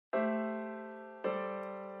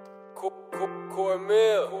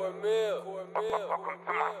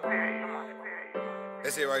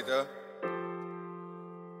That's it right there.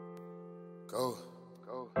 Go.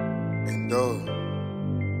 Indogh.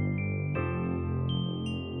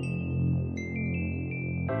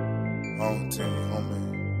 Home team, homie.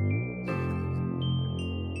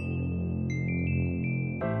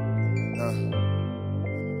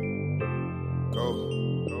 Go.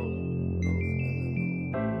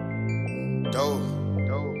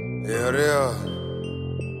 Yeah.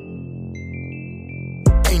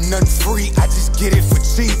 Ain't nothing free, I just get it for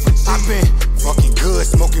cheap. I've been fucking good,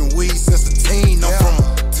 smoking weed since a teen. I'm from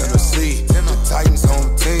Tennessee, the Titans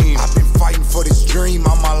home team. I've been fighting for this dream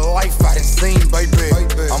all my life, I done seen, baby.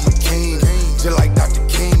 I'm a king, just like Dr.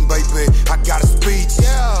 King, baby. I got a speech,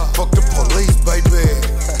 fuck the police, baby.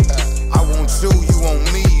 I want you, you want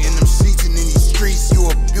me. In them sheets and in these streets, you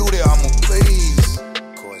a beauty, I'm a beast.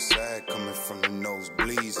 Courtside, coming from the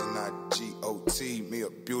nosebleeds, and not G-O-T. Me a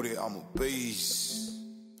beauty, I'm a beast.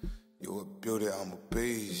 You a beauty, I'm a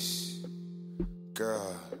beast.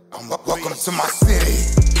 Girl, welcome to my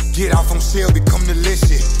city. Get off on Shell, become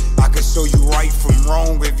delicious. I can show you right from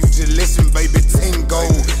wrong if you just listen, baby. 10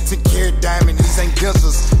 gold, 10 karat diamond, these ain't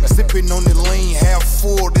dentals. Sipping on the lean, half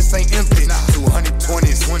full, this ain't empty.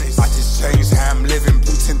 220s, I just changed how I'm living.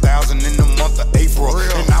 Blew 10,000 in the month of April,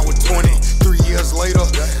 and I was 20. 3 years later,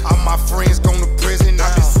 all my friends gone to prison.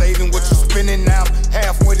 I've been saving what you spending now,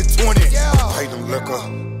 halfway to 20. Pay the liquor,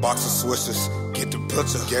 box of swishers, get the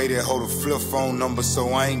picture. Gave that hoe the flip phone number,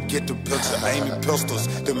 so I ain't get the picture. Aiming pistols,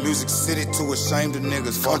 the music city too ashamed of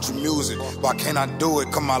niggas. Country music, why can't I do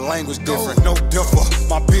it? Cause my language different, no differ.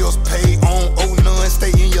 My bills paid on, oh none,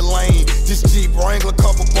 stay in your lane. Just Jeep Wrangler,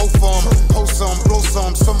 cover both of them. Post some, blow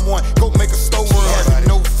some, someone go make a store run. Having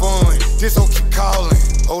no fun, this hoe keep calling.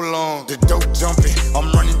 Hold on, the dope jumping, I'm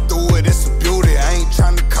running through it, it's a beauty. I ain't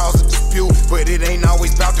trying to cause a dispute, but it ain't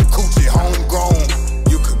always about the coochie. Homegrown,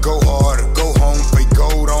 you could go hard or go home, pay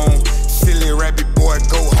gold on. Silly rabbit boy,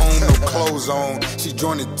 go home, no clothes on. She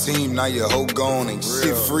joined the team, now your hoe gone, ain't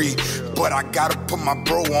shit free. But I gotta put my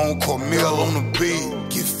bro on, Cornmeal on the beat.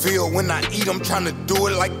 Get filled when I eat, I'm trying to do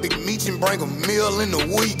it like Big Meech and bring a meal in a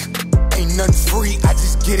week. Ain't nothing free, I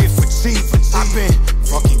just get it for cheap. I've been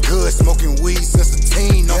fucking good, smoking weed since a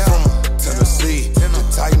teen. I'm from Tennessee, the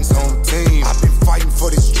Titans home team. I've been fighting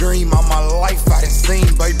for this dream all my life, I done seen,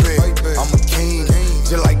 baby. I'm a king,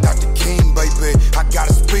 just like Dr. King, baby. I got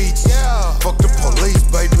a speech, fuck the police,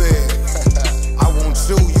 baby. I want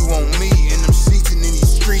you, you want me. In them sheets and in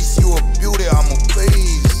these streets, you a beauty, I'm a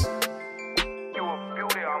beast. You a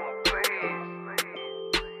beauty, I'm a beast.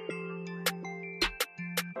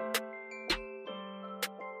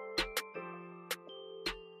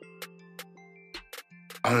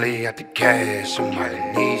 Only got the cash, I'm out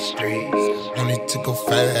in these streets. Want it to go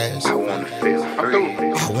fast, I wanna feel free.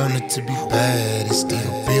 I want it to be bad and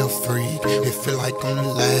still feel free. It feel like on the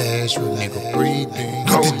last real nigga breathing.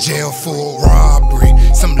 Went to jail for a robbery,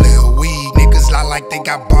 some little weed. Niggas lie like they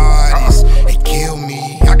got bodies, they kill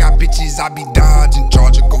me. I got bitches I be dodging,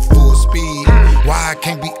 Georgia go full speed. Why I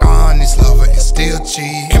can't be